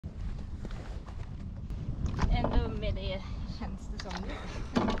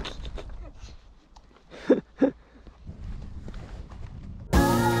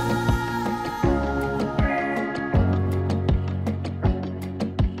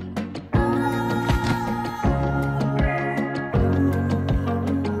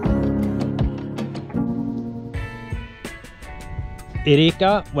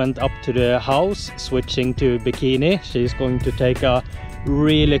Erika went up to the house, switching to bikini. She's going to take a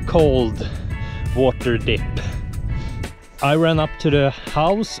really cold water dip. I ran up to the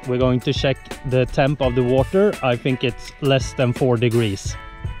house. We're going to check the temp of the water. I think it's less than 4 degrees.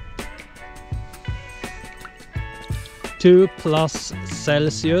 2+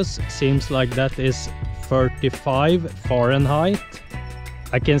 Celsius, seems like that is 35 Fahrenheit.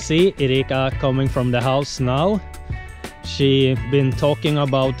 I can see Erika coming from the house now. She been talking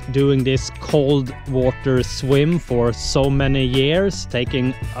about doing this cold water swim for so many years,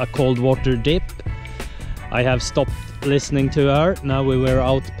 taking a cold water dip. I have stopped listening to her. Now we were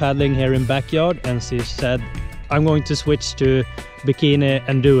out paddling here in backyard and she said, I'm going to switch to bikini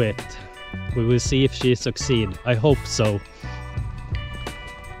and do it. We will see if she succeeds. I hope so.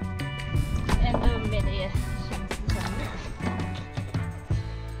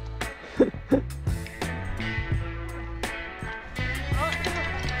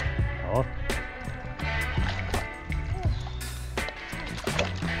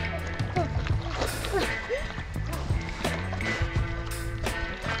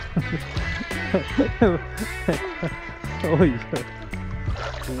 Oj.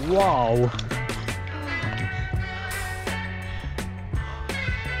 Wow.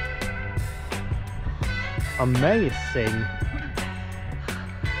 Amazing.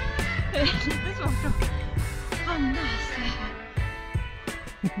 Det var bra. Andas.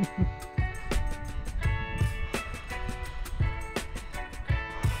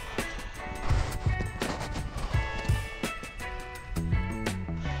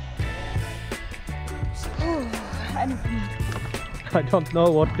 I don't know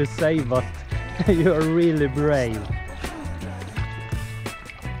what to say, but you are really brave.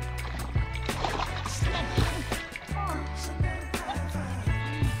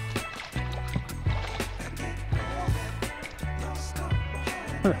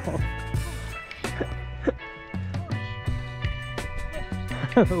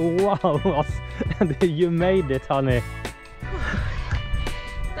 Wow, you made it, honey.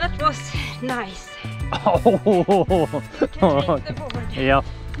 That was nice. Oh, yeah.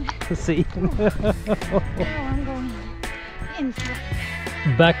 See. I'm going in.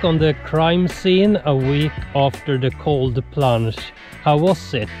 Back on the crime scene a week after the cold plunge. How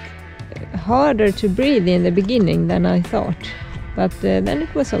was it? Harder to breathe in the beginning than I thought, but then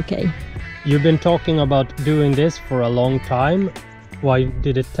it was okay. You've been talking about doing this for a long time. Why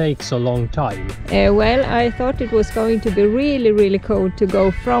did it take so long time? Well, I thought it was going to be really cold to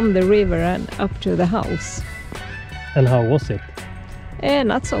go from the river and up to the house. And how was it?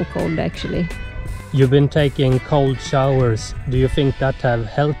 Not so cold actually. You've been taking cold showers. Do you think that have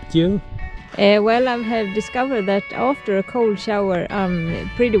helped you? Well, I have discovered that after a cold shower I'm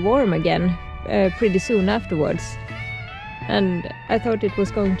pretty warm again pretty soon afterwards. And I thought it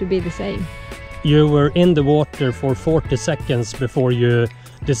was going to be the same. You were in the water for 40 seconds before you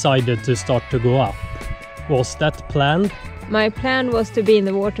decided to start to go up. Was that planned? My plan was to be in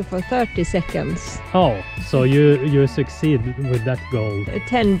the water for 30 seconds. Oh, so you succeed with that goal.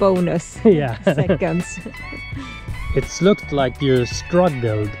 10 bonus Yeah. seconds. It looked like you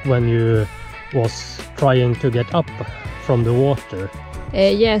struggled when you was trying to get up from the water.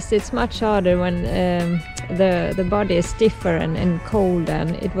 Yes, it's much harder when the body is stiffer and cold,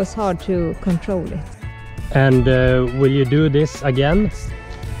 and it was hard to control it. And will you do this again?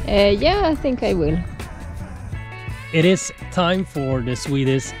 Yeah, I think I will. It is time for the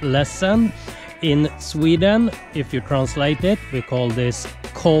Swedish lesson. In Sweden, if you translate it, we call this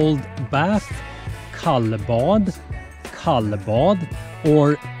cold bath, kallbad,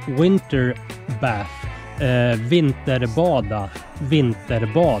 or winter bath, vinterbada.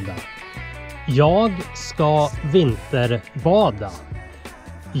 Jag ska vinterbada.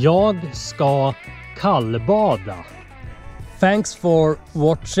 Jag ska kallbada. Thanks for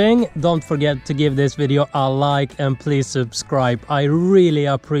watching. Don't forget to give this video a like and please subscribe. I really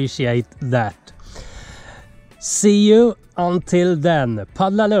appreciate that. See you until then.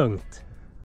 Paddla lugnt!